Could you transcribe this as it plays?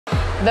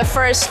the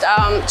first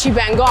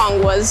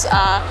Gong was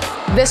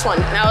this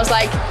one, and I was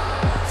like,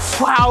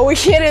 wow, we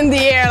hit in the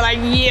air, like,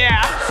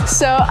 yeah.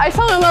 So I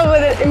fell in love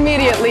with it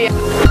immediately.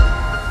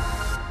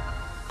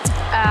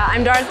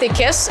 I'm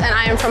Dorottya and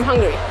I am from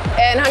Hungary.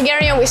 In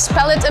Hungarian we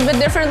spell it a bit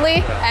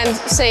differently and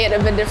say it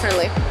a bit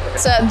differently.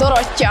 It's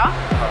Dorottya.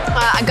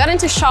 I got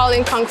into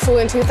Shaolin Kung Fu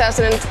in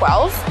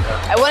 2012.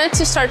 I wanted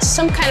to start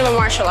some kind of a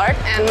martial art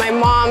and my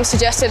mom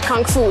suggested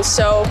Kung Fu,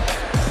 so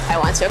I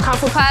went to a Kung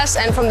Fu class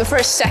and from the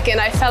first second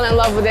I fell in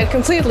love with it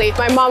completely.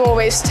 My mom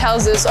always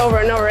tells this over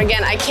and over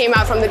again. I came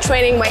out from the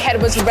training, my head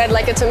was red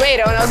like a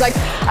tomato and I was like,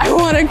 I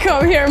want to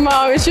come here,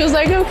 Mom. And she was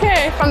like,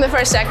 okay. From the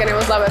first second it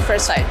was love at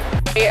first sight.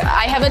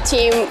 I have a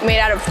team made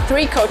out of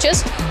 3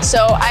 coaches,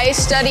 so I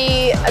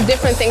study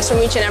different things from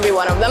each and every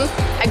one of them.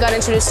 I got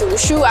introduced to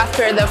Wushu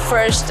after the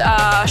first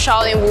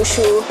Shaolin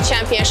Wushu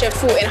Championship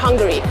in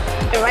Hungary.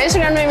 And my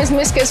Instagram name is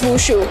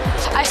Wushu.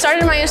 I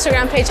started my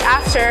Instagram page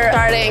after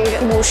starting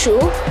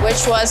Wushu,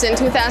 which was in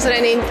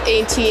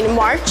 2018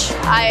 March.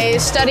 I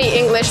study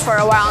English for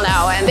a while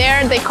now, and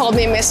there they called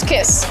me Miss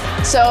Kiss.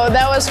 So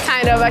that was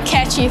kind of a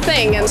catchy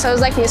thing, and so I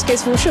was like Miss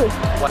Kiss Wushu.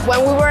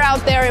 When we were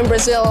out there in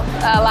Brazil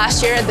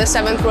last year at the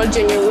 7th World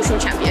Junior Wushu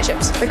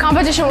Championships, the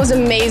competition was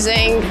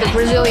amazing. The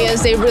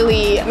Brazilians, they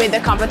really made the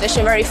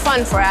competition very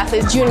fun for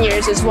athletes,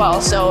 juniors as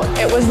well, so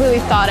it was really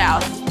thought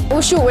out.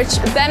 Wushu, which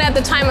then at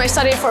the time I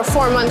studied for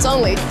 4 months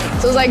only. So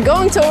it was like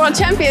going to a world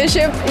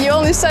championship, you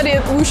only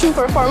studied Wushu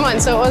for 4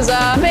 months. So it was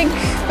a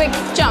big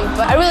jump.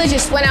 But I really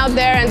just went out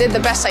there and did the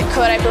best I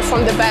could. I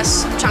performed the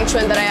best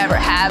Changchuan that I ever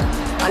had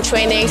on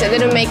trainings. I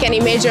didn't make any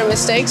major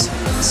mistakes.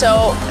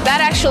 So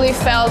that actually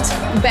felt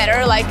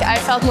better, like I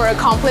felt more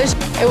accomplished.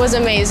 It was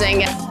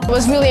amazing. It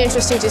was really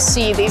interesting to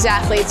see these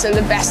athletes and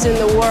the best in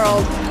the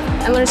world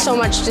and learn so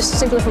much just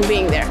simply from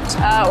being there.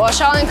 Well,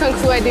 Shaolin Kung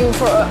Fu I do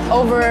for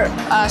over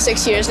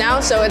 6 years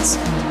now, so it's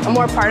a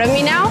more part of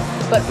me now,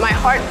 but my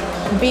heart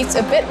beats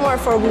a bit more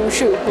for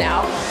Wushu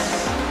now.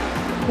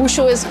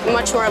 Wushu is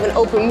much more of an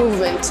open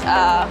movement,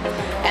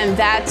 and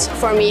that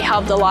for me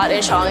helped a lot in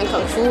Shaolin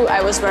Kung Fu.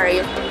 I was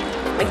very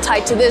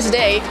tight to this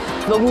day,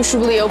 but Wushu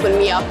really opened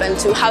me up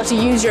into how to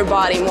use your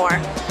body more.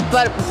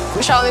 But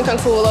Shaolin Kung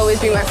Fu will always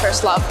be my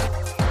first love.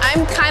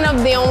 I'm kind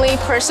of the only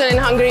person in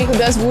Hungary who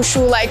does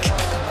Wushu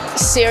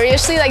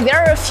seriously. There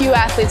are a few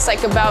athletes,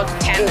 about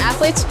 10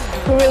 athletes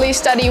who really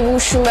study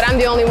Wushu, but I'm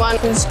the only one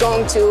who's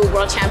going to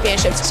world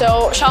championships.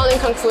 So Shaolin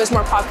Kung Fu is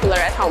more popular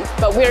at home,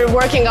 but we're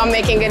working on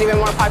making it even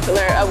more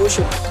popular at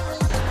Wushu.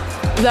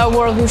 The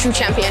World Wushu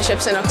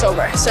Championships in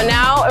October. So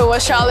now it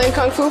was Shaolin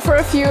Kung Fu for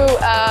a few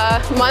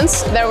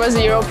months. There was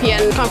the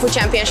European Kung Fu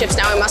Championships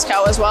now in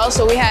Moscow as well.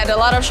 So we had a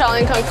lot of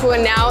Shaolin Kung Fu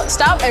and now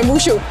stop and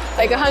Wushu.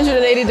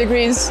 180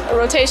 degrees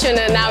rotation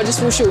and now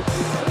just Wushu.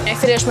 I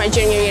finished my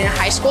junior year in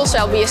high school, so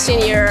I'll be a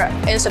senior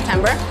in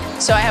September.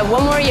 So I have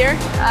 1 more year,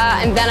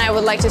 and then I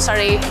would like to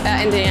study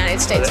in the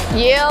United States.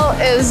 Yale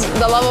is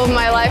the love of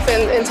my life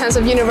in terms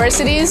of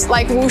universities,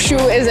 like Wushu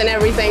is in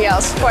everything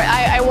else.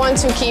 I want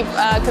to keep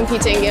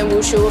competing in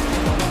Wushu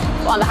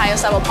on the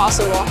highest level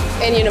possible,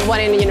 in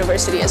the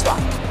university as well.